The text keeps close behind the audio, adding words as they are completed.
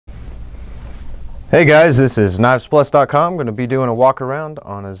Hey guys, this is knivesplus.com. I'm going to be doing a walk around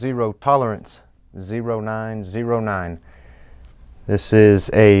on a zero tolerance 0909. This is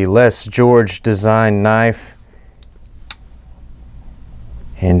a Les George design knife,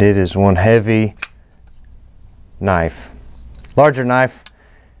 and it is one heavy knife. Larger knife,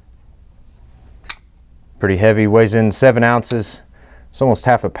 pretty heavy, weighs in 7 ounces. It's almost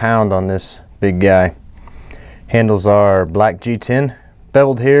half a pound on this big guy. Handles are black G10,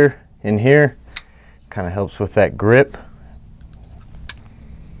 beveled here and here. Kind of helps with that grip.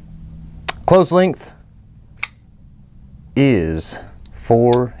 Close length is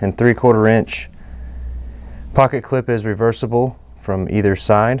 4 3/4 inch. Pocket clip is reversible from either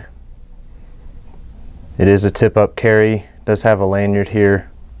side. It is a tip-up carry. Does have a lanyard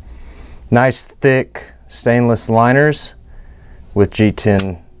here. Nice thick stainless liners with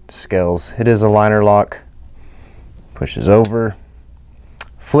G10 scales. It is a liner lock. Pushes over.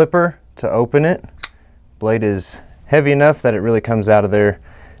 Flipper to open it. Blade is heavy enough that it really comes out of there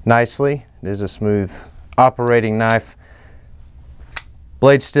nicely. It is a smooth operating knife.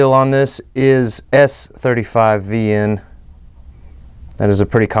 Blade steel on this is S35VN. That is a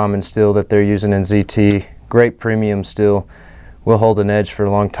pretty common steel that they're using in ZT. Great premium steel. Will hold an edge for a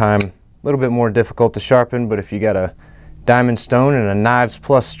long time. A little bit more difficult to sharpen, but if you got a diamond stone and a Knives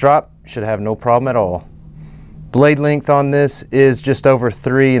Plus strop, should have no problem at all. Blade length on this is just over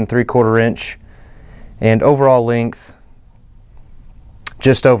 3 3/4 inch. And overall length,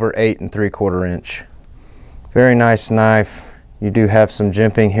 just over 8 3/4 inch. Very nice knife. You do have some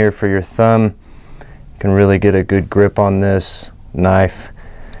jimping here for your thumb. You can really get a good grip on this knife.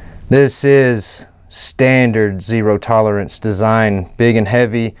 This is standard zero tolerance design, big and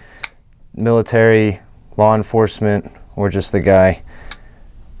heavy, military, law enforcement, or just the guy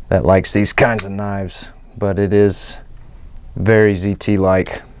that likes these kinds of knives. But it is very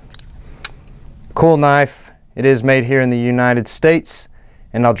ZT-like. Cool knife. It is made here in the United States,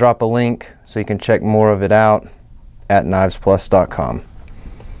 and I'll drop a link so you can check more of it out at knivesplus.com.